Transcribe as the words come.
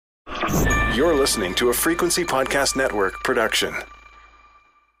You're listening to a Frequency Podcast Network production.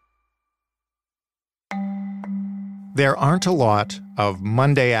 There aren't a lot of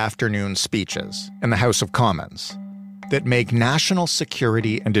Monday afternoon speeches in the House of Commons that make national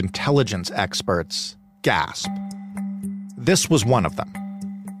security and intelligence experts gasp. This was one of them.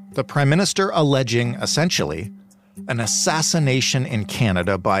 The Prime Minister alleging, essentially, an assassination in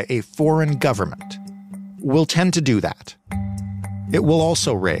Canada by a foreign government will tend to do that. It will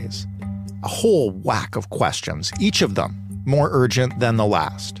also raise a whole whack of questions, each of them more urgent than the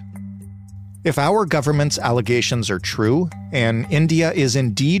last. If our government's allegations are true, and India is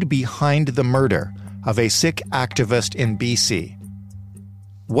indeed behind the murder of a Sikh activist in BC,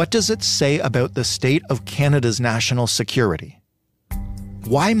 what does it say about the state of Canada's national security?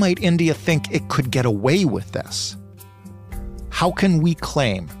 Why might India think it could get away with this? How can we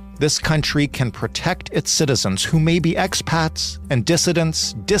claim this country can protect its citizens who may be expats and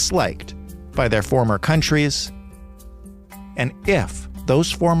dissidents disliked by their former countries? And if those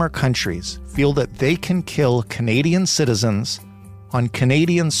former countries feel that they can kill Canadian citizens on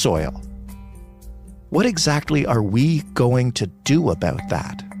Canadian soil, what exactly are we going to do about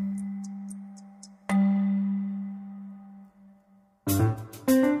that?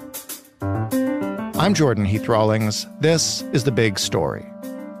 I'm Jordan Heath Rawlings. This is The Big Story.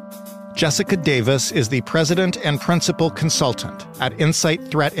 Jessica Davis is the president and principal consultant at Insight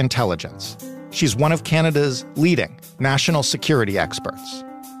Threat Intelligence. She's one of Canada's leading national security experts.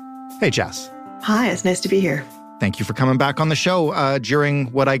 Hey, Jess. Hi, it's nice to be here. Thank you for coming back on the show during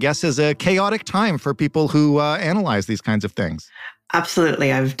what I guess is a chaotic time for people who analyze these kinds of things.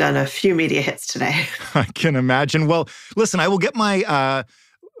 Absolutely. I've done a few media hits today. I can imagine. Well, listen, I will get my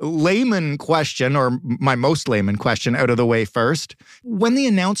layman question, or my most layman question, out of the way first. When the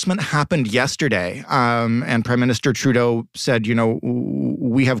announcement happened yesterday, and Prime Minister Trudeau said,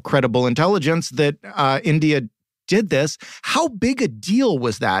 we have credible intelligence that India did this, how big a deal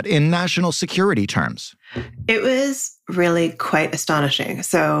was that in national security terms? It was really quite astonishing.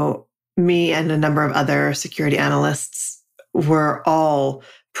 So me and a number of other security analysts were all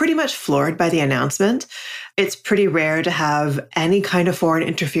pretty much floored by the announcement. It's pretty rare to have any kind of foreign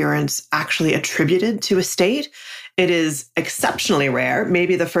interference actually attributed to a state. It is exceptionally rare,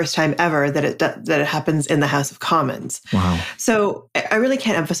 maybe the first time ever that it happens in the House of Commons. Wow. So I really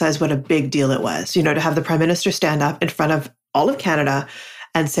can't emphasize what a big deal it was, to have the Prime Minister stand up in front of all of Canada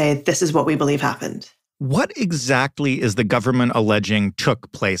and say, this is what we believe happened. What exactly is the government alleging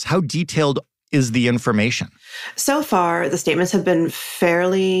took place? How detailed is the information? So far, the statements have been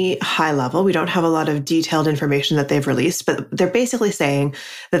fairly high level. We don't have a lot of detailed information that they've released, but they're basically saying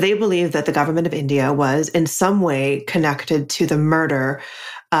that they believe that the government of India was in some way connected to the murder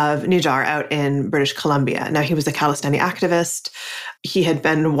of Nijjar out in British Columbia. Now, he was a Khalistani activist. He had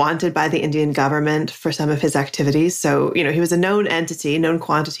been wanted by the Indian government for some of his activities. So, he was a known entity, known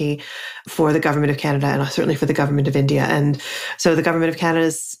quantity for the government of Canada and certainly for the government of India. And so the government of Canada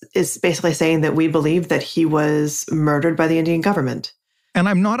is basically saying that we believe that he was murdered by the Indian government. And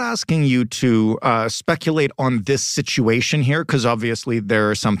I'm not asking you to speculate on this situation here, because obviously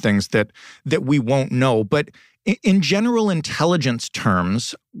there are some things that we won't know. But in general intelligence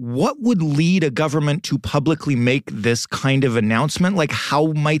terms, what would lead a government to publicly make this kind of announcement? Like,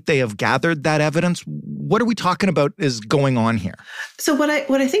 how might they have gathered that evidence? What are we talking about is going on here? So what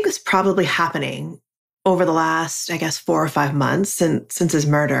I think is probably happening over the last, 4 or 5 months since his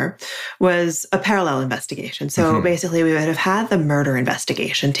murder was a parallel investigation. So basically, we would have had the murder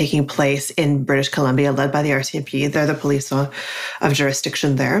investigation taking place in British Columbia, led by the RCMP. They're the police of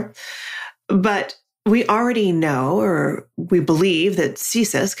jurisdiction there. But we already know, or we believe, that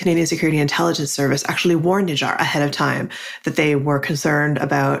CSIS, Canadian Security Intelligence Service, actually warned Nijjar ahead of time that they were concerned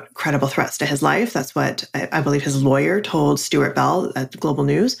about credible threats to his life. That's what I believe his lawyer told Stuart Bell at Global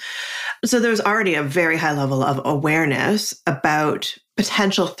News. So there's already a very high level of awareness about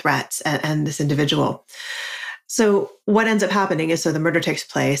potential threats and this individual. So what ends up happening is, so the murder takes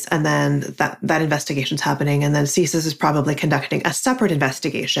place, and then that investigation's happening, and then CSIS is probably conducting a separate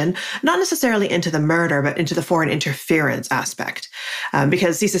investigation, not necessarily into the murder, but into the foreign interference aspect,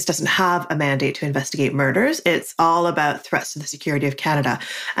 because CSIS doesn't have a mandate to investigate murders. It's all about threats to the security of Canada.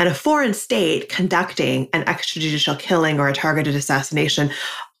 And a foreign state conducting an extrajudicial killing or a targeted assassination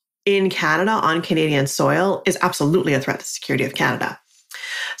in Canada on Canadian soil is absolutely a threat to the security of Canada.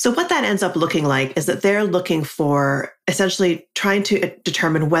 So what that ends up looking like is that they're looking for essentially trying to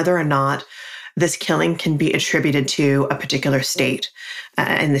determine whether or not this killing can be attributed to a particular state,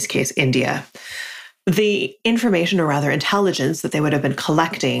 in this case, India. The information, or rather intelligence, that they would have been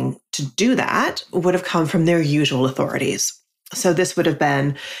collecting to do that would have come from their usual authorities. So this would have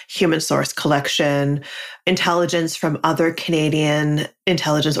been human source collection, intelligence from other Canadian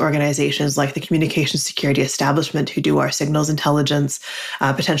intelligence organizations like the Communications Security Establishment, who do our signals intelligence,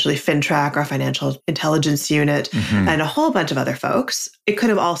 potentially FinTrack, our financial intelligence unit, and a whole bunch of other folks. It could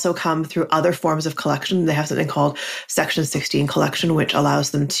have also come through other forms of collection. They have something called Section 16 collection, which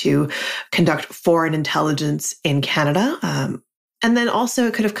allows them to conduct foreign intelligence in Canada. And then also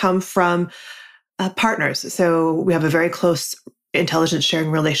it could have come from partners. So we have a very close intelligence sharing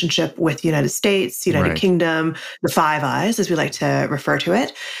relationship with the United States, United Kingdom, the Five Eyes, as we like to refer to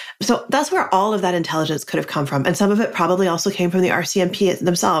it. So that's where all of that intelligence could have come from. And some of it probably also came from the RCMP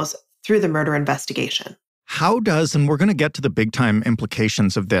themselves through the murder investigation. How does, and we're going to get to the big time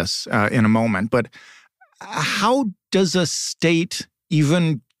implications of this in a moment, but how does a state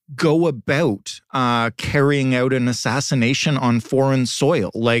even go about carrying out an assassination on foreign soil?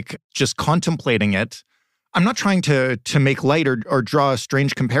 Like, just contemplating it, I'm not trying to make light or draw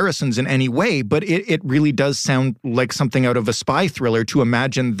strange comparisons in any way, but it really does sound like something out of a spy thriller to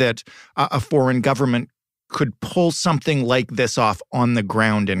imagine that a foreign government could pull something like this off on the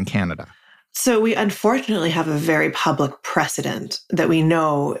ground in Canada. So we unfortunately have a very public precedent that we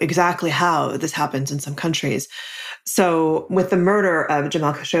know exactly how this happens in some countries. So with the murder of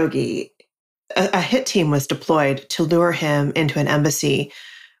Jamal Khashoggi, a hit team was deployed to lure him into an embassy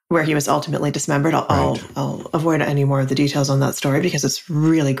where he was ultimately dismembered. I'll avoid any more of the details on that story because it's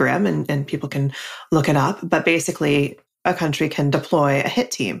really grim and people can look it up. But basically, a country can deploy a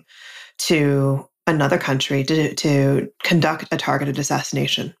hit team to another country to conduct a targeted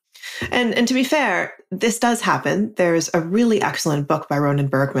assassination. And to be fair, this does happen. There's a really excellent book by Ronan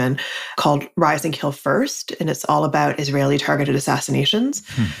Bergman called Rise and Kill First, and it's all about Israeli targeted assassinations.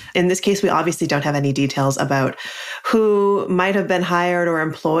 In this case, we obviously don't have any details about who might have been hired or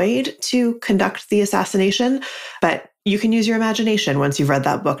employed to conduct the assassination, but you can use your imagination once you've read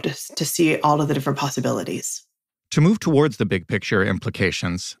that book to see all of the different possibilities. To move towards the big picture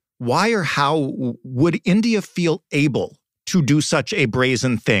implications, why or how would India feel able to do such a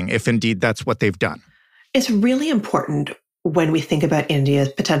brazen thing, if indeed that's what they've done? It's really important when we think about India's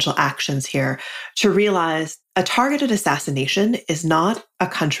potential actions here to realize a targeted assassination is not a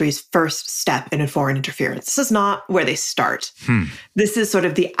country's first step in foreign interference. This is not where they start. This is sort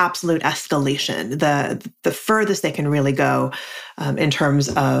of the absolute escalation, the furthest they can really go in terms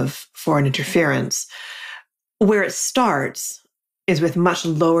of foreign interference. Where it starts is with much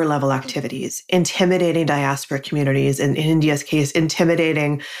lower level activities, intimidating diaspora communities, and in India's case,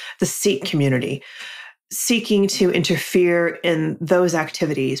 intimidating the Sikh community, seeking to interfere in those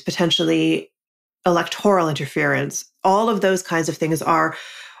activities, potentially electoral interference. All of those kinds of things are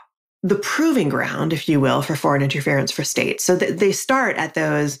the proving ground, if you will, for foreign interference for states. So they start at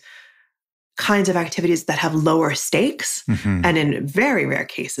those kinds of activities that have lower stakes. And in very rare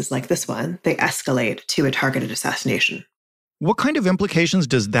cases like this one, they escalate to a targeted assassination. What kind of implications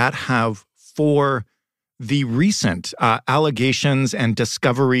does that have for the recent allegations and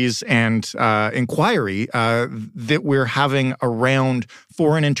discoveries and inquiry that we're having around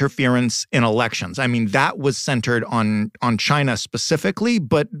foreign interference in elections? I mean, that was centered on China specifically,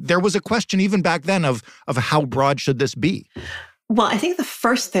 but there was a question even back then of how broad should this be? Well, I think the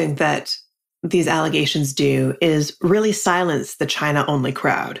first thing that these allegations do is really silence the China-only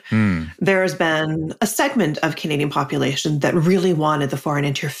crowd. There has been a segment of Canadian population that really wanted the foreign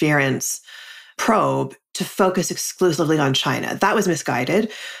interference probe to focus exclusively on China. That was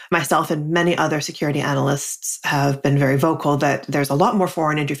misguided. Myself and many other security analysts have been very vocal that there's a lot more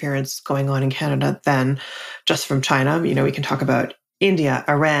foreign interference going on in Canada than just from China. You know, we can talk about India,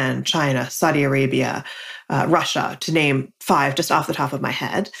 Iran, China, Saudi Arabia, Russia, to name 5 just off the top of my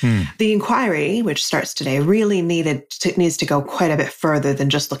head. The inquiry, which starts today, really needs to go quite a bit further than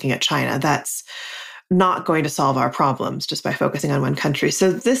just looking at China. That's not going to solve our problems just by focusing on one country.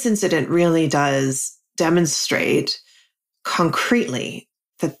 So this incident really does demonstrate concretely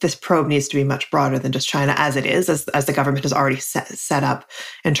that this probe needs to be much broader than just China, as it is, as the government has already set up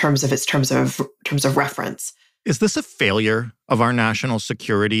in terms of its terms of reference. Is this a failure of our national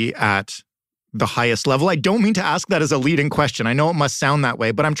security at the highest level? I don't mean to ask that as a leading question. I know it must sound that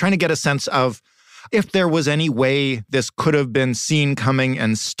way, but I'm trying to get a sense of if there was any way this could have been seen coming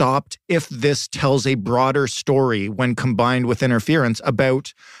and stopped, if this tells a broader story when combined with interference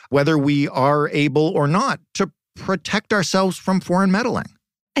about whether we are able or not to protect ourselves from foreign meddling.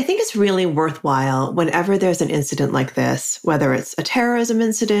 I think it's really worthwhile whenever there's an incident like this, whether it's a terrorism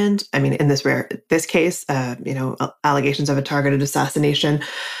incident, I mean, in this case, allegations of a targeted assassination,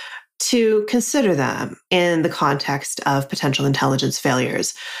 to consider them in the context of potential intelligence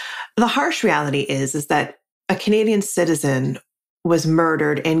failures. The harsh reality is that a Canadian citizen was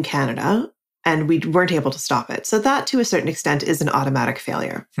murdered in Canada and we weren't able to stop it. So that, to a certain extent, is an automatic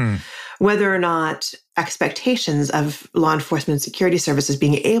failure. Whether or not expectations of law enforcement and security services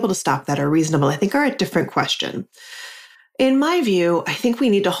being able to stop that are reasonable, I think are a different question. In my view, I think we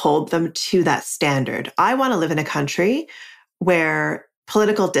need to hold them to that standard. I want to live in a country where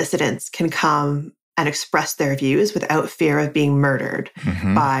political dissidents can come and express their views without fear of being murdered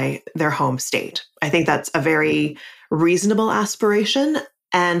by their home state. I think that's a very reasonable aspiration,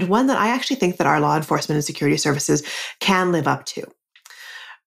 and one that I actually think that our law enforcement and security services can live up to.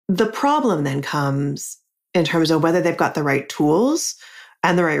 The problem then comes in terms of whether they've got the right tools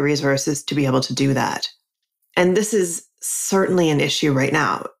and the right resources to be able to do that. And this is certainly an issue right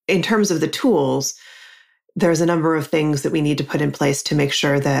now. In terms of the tools, there's a number of things that we need to put in place to make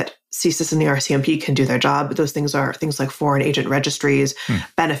sure that CSIS and the RCMP can do their job. Those things are things like foreign agent registries,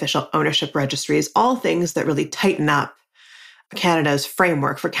 beneficial ownership registries, all things that really tighten up Canada's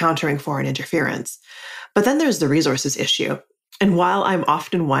framework for countering foreign interference. But then there's the resources issue. And while I'm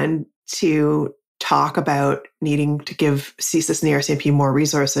often one to talk about needing to give CSIS and the RCMP more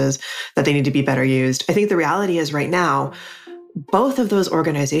resources, that they need to be better used, I think the reality is right now, both of those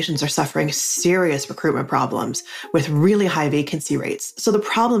organizations are suffering serious recruitment problems with really high vacancy rates. So the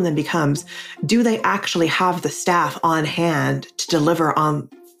problem then becomes, do they actually have the staff on hand to deliver on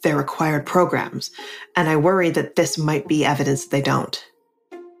their required programs? And I worry that this might be evidence that they don't.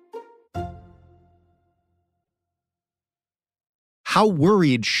 How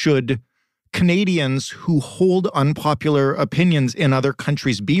worried should Canadians who hold unpopular opinions in other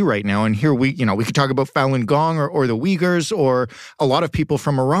countries be right now? And here we could talk about Falun Gong or the Uyghurs or a lot of people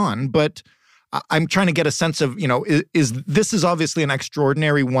from Iran, but I'm trying to get a sense of, this is obviously an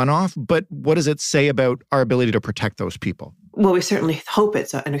extraordinary one-off, but what does it say about our ability to protect those people? Well, we certainly hope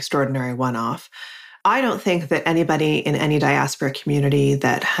it's an extraordinary one-off. I don't think that anybody in any diaspora community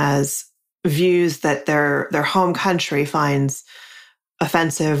that has views that their home country finds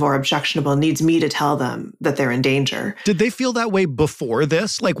offensive or objectionable needs me to tell them that they're in danger. Did they feel that way before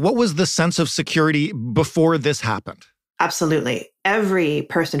this? Like, what was the sense of security before this happened? Absolutely. Every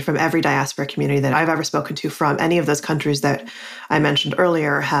person from every diaspora community that I've ever spoken to from any of those countries that I mentioned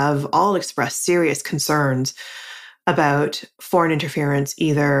earlier have all expressed serious concerns about foreign interference,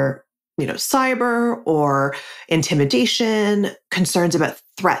 either cyber or intimidation, concerns about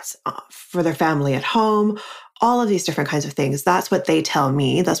threats for their family at home, all of these different kinds of things. That's what they tell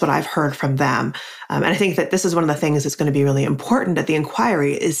me. That's what I've heard from them. And I think that this is one of the things that's going to be really important at the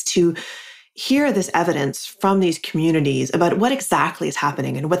inquiry, is to hear this evidence from these communities about what exactly is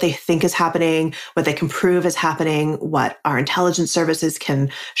happening and what they think is happening, what they can prove is happening, what our intelligence services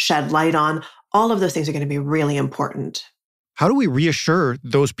can shed light on. All of those things are going to be really important. How do we reassure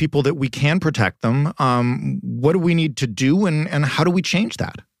those people that we can protect them? What do we need to do, and how do we change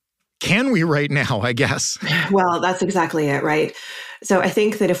that? Can we right now, I guess? Well, that's exactly it, right? So I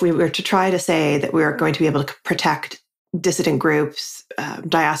think that if we were to try to say that we are going to be able to protect dissident groups,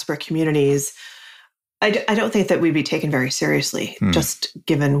 diaspora communities, I don't think that we'd be taken very seriously, just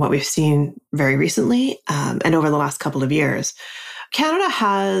given what we've seen very recently and over the last couple of years. Canada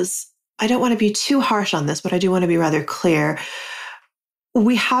has, I don't want to be too harsh on this, but I do want to be rather clear.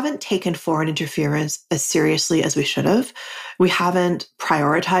 We haven't taken foreign interference as seriously as we should have. We haven't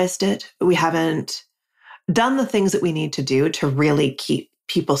prioritized it. We haven't done the things that we need to do to really keep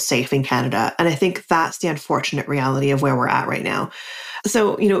people safe in Canada. And I think that's the unfortunate reality of where we're at right now.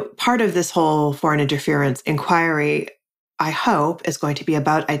 So, part of this whole foreign interference inquiry, I hope, is going to be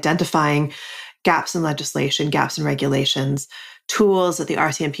about identifying gaps in legislation, gaps in regulations, tools that the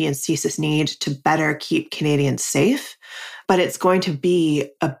RCMP and CSIS need to better keep Canadians safe. But it's going to be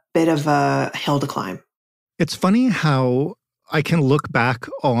a bit of a hill to climb. It's funny how I can look back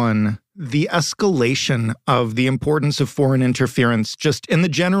on the escalation of the importance of foreign interference just in the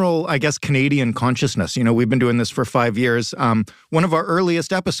general, I guess, Canadian consciousness. We've been doing this for 5 years. One of our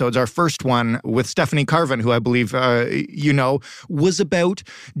earliest episodes, our first one with Stephanie Carvin, who I believe was about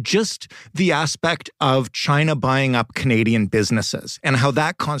just the aspect of China buying up Canadian businesses and how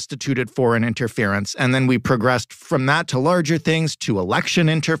that constituted foreign interference. And then we progressed from that to larger things, to election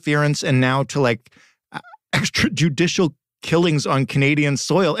interference, and now to extrajudicial killings on Canadian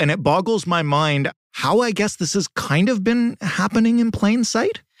soil. And it boggles my mind how I guess this has kind of been happening in plain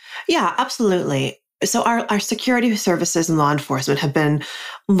sight. Yeah, absolutely. So our security services and law enforcement have been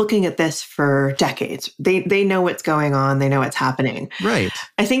looking at this for decades. They know what's going on. They know what's happening. Right.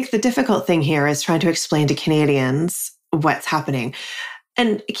 I think the difficult thing here is trying to explain to Canadians what's happening.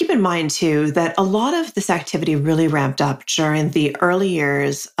 And keep in mind, too, that a lot of this activity really ramped up during the early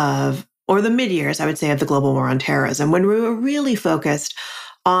years of or the mid-years, I would say, of the global war on terrorism, when we were really focused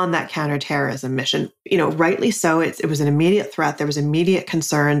on that counterterrorism mission. Rightly so, it was an immediate threat. There was immediate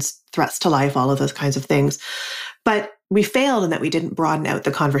concerns, threats to life, all of those kinds of things. But we failed in that we didn't broaden out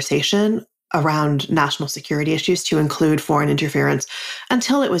the conversation around national security issues to include foreign interference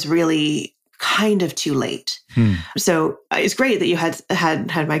until it was really kind of too late. So it's great that you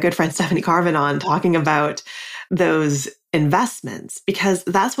had my good friend Stephanie Carvin on talking about those investments, because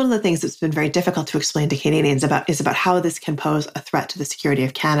that's one of the things that's been very difficult to explain to Canadians about how this can pose a threat to the security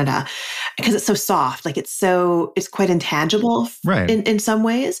of Canada, because it's so soft, it's quite intangible in some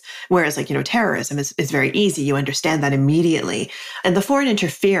ways, whereas terrorism is very easy. You understand that immediately. And the foreign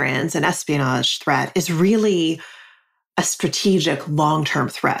interference and espionage threat is really a strategic long-term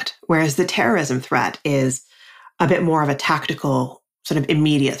threat, whereas the terrorism threat is a bit more of a tactical sort of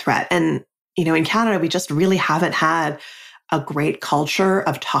immediate threat. And in Canada, we just really haven't had a great culture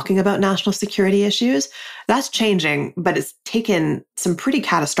of talking about national security issues. That's changing, but it's taken some pretty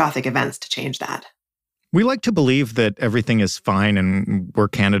catastrophic events to change that. We like to believe that everything is fine and we're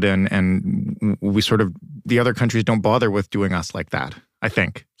Canada and we the other countries don't bother with doing us like that, I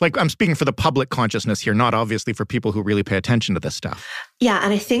think. I'm speaking for the public consciousness here, not obviously for people who really pay attention to this stuff. Yeah,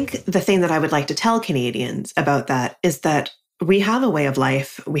 and I think the thing that I would like to tell Canadians about that is that we have a way of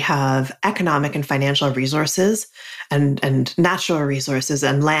life. We have economic and financial resources and natural resources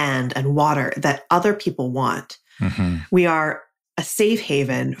and land and water that other people want. Mm-hmm. We are a safe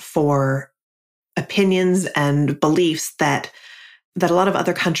haven for opinions and beliefs that a lot of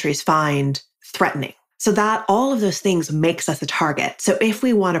other countries find threatening. So that all of those things makes us a target. So if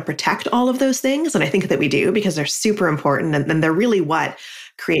we want to protect all of those things, and I think that we do because they're super important and they're really what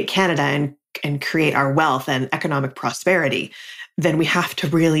create Canada and create our wealth and economic prosperity, then we have to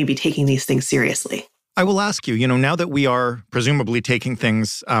really be taking these things seriously. I will ask you, now that we are presumably taking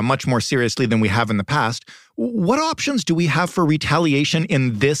things much more seriously than we have in the past, what options do we have for retaliation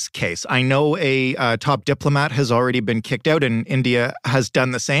in this case? I know a top diplomat has already been kicked out and India has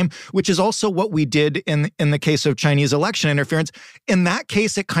done the same, which is also what we did in the case of Chinese election interference. In that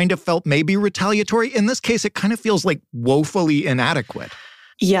case, it kind of felt maybe retaliatory. In this case, it kind of feels like woefully inadequate.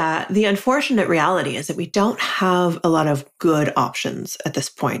 Yeah, the unfortunate reality is that we don't have a lot of good options at this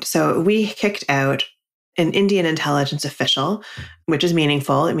point. So we kicked out an Indian intelligence official, which is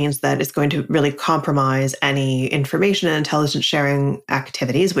meaningful. It means that it's going to really compromise any information and intelligence sharing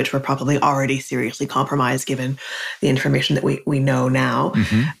activities, which were probably already seriously compromised given the information that we know now.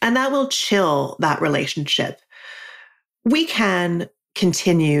 Mm-hmm. And that will chill that relationship. We can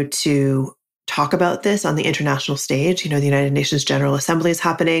continue to talk about this on the international stage. The United Nations General Assembly is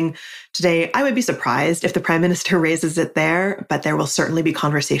happening today. I would be surprised if the Prime Minister raises it there, but there will certainly be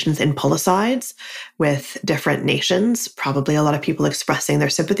conversations in pull-asides with different nations, probably a lot of people expressing their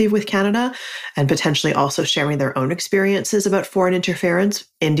sympathy with Canada and potentially also sharing their own experiences about foreign interference,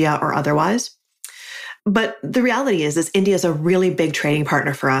 India or otherwise. But the reality is India is a really big trading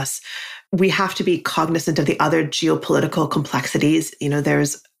partner for us. We have to be cognizant of the other geopolitical complexities.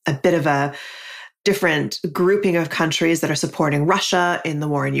 There's a bit of a different grouping of countries that are supporting Russia in the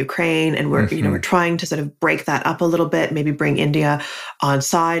war in Ukraine. And we're, we're trying to sort of break that up a little bit, maybe bring India on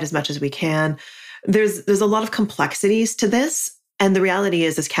side as much as we can. There's a lot of complexities to this. And the reality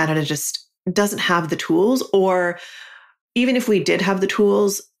is Canada just doesn't have the tools, or even if we did have the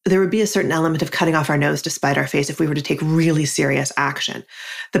tools, there would be a certain element of cutting off our nose to spite our face if we were to take really serious action.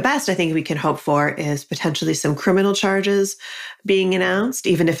 The best I think we can hope for is potentially some criminal charges being announced,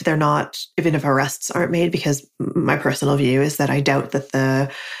 even if arrests aren't made, because my personal view is that I doubt that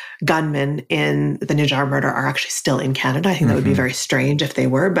the gunmen in the Nijar murder are actually still in Canada. I think that would be very strange if they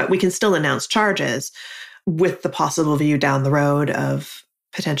were, but we can still announce charges with the possible view down the road of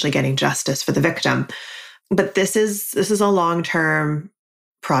potentially getting justice for the victim. But this is a long-term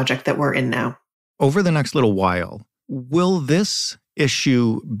project that we're in now. Over the next little while, will this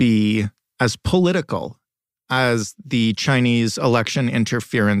issue be as political as the Chinese election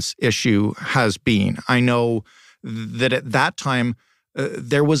interference issue has been? I know that at that time,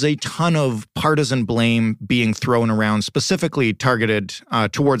 there was a ton of partisan blame being thrown around, specifically targeted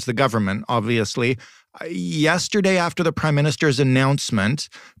towards the government, obviously. Yesterday, after the Prime Minister's announcement,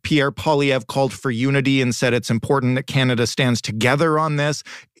 Pierre Poilievre called for unity and said it's important that Canada stands together on this.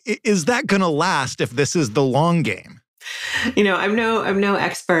 Is that going to last if this is the long game? I'm no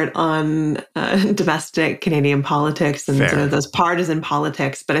expert on domestic Canadian politics and sort of those partisan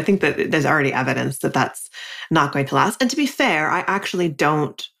politics, but I think that there's already evidence that that's not going to last. And to be fair, I actually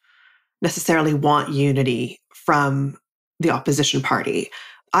don't necessarily want unity from the opposition party.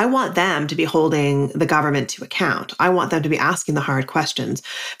 I want them to be holding the government to account. I want them to be asking the hard questions,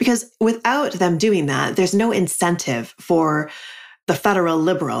 because without them doing that, there's no incentive for the federal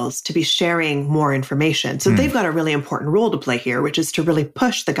liberals to be sharing more information. So they've got a really important role to play here, which is to really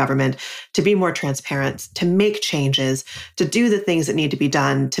push the government to be more transparent, to make changes, to do the things that need to be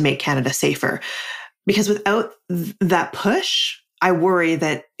done to make Canada safer. Because without that push, I worry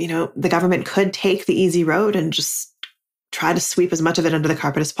that, the government could take the easy road and just try to sweep as much of it under the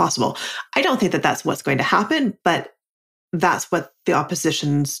carpet as possible. I don't think that that's what's going to happen, but that's what the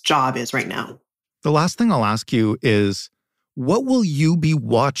opposition's job is right now. The last thing I'll ask you is, what will you be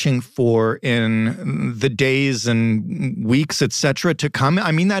watching for in the days and weeks, et cetera, to come?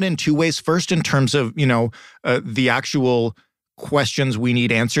 I mean that in two ways. First, in terms of, the actual questions we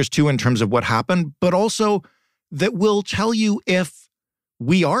need answers to in terms of what happened, but also that will tell you if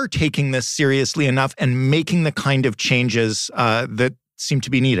we are taking this seriously enough and making the kind of changes that seem to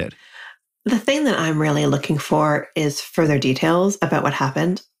be needed. The thing that I'm really looking for is further details about what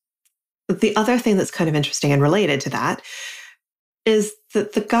happened. The other thing that's kind of interesting and related to that is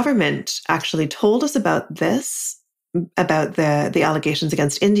that the government actually told us about this, about the allegations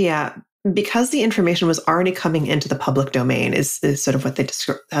against India, because the information was already coming into the public domain, is sort of what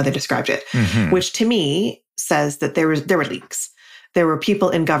how they described it, which to me says that there were leaks. There were people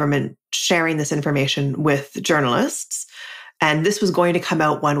in government sharing this information with journalists, and this was going to come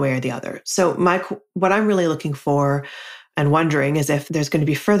out one way or the other. So what I'm really looking for and wondering is if there's going to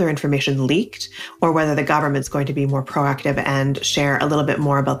be further information leaked, or whether the government's going to be more proactive and share a little bit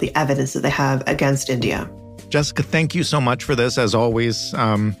more about the evidence that they have against India. Jessica, thank you so much for this, as always.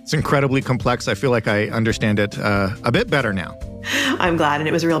 It's incredibly complex. I feel like I understand it a bit better now. I'm glad, and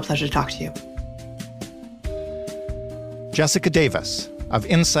it was a real pleasure to talk to you. Jessica Davis of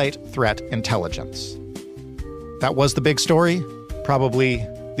Insight Threat Intelligence. That was the big story, probably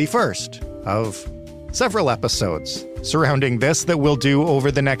the first of several episodes surrounding this that we'll do over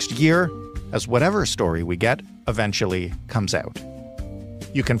the next year, as whatever story we get eventually comes out.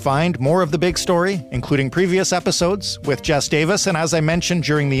 You can find more of the big story, including previous episodes with Jess Davis, and as I mentioned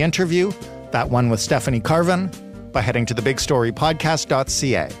during the interview, that one with Stephanie Carvin, by heading to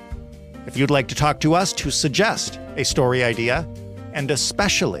thebigstorypodcast.ca. If you'd like to talk to us to suggest a story idea, and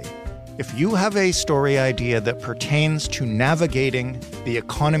especially if you have a story idea that pertains to navigating the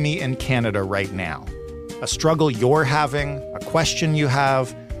economy in Canada right now, a struggle you're having, a question you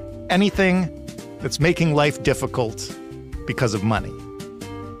have, anything that's making life difficult because of money,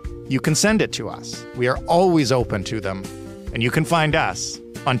 you can send it to us. We are always open to them. And you can find us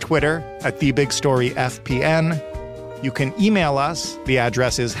on Twitter at TheBigStoryFPN. You can email us. The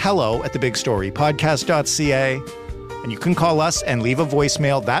address is hello@thebigstorypodcast.ca. And you can call us and leave a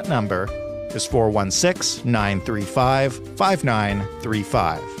voicemail. That number is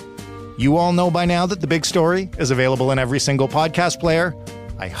 416-935-5935. You all know by now that The Big Story is available in every single podcast player.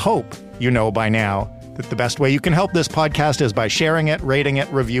 I hope you know by now that the best way you can help this podcast is by sharing it, rating it,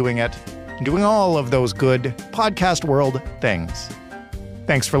 reviewing it, and doing all of those good podcast world things.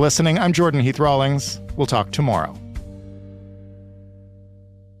 Thanks for listening. I'm Jordan Heath Rawlings. We'll talk tomorrow.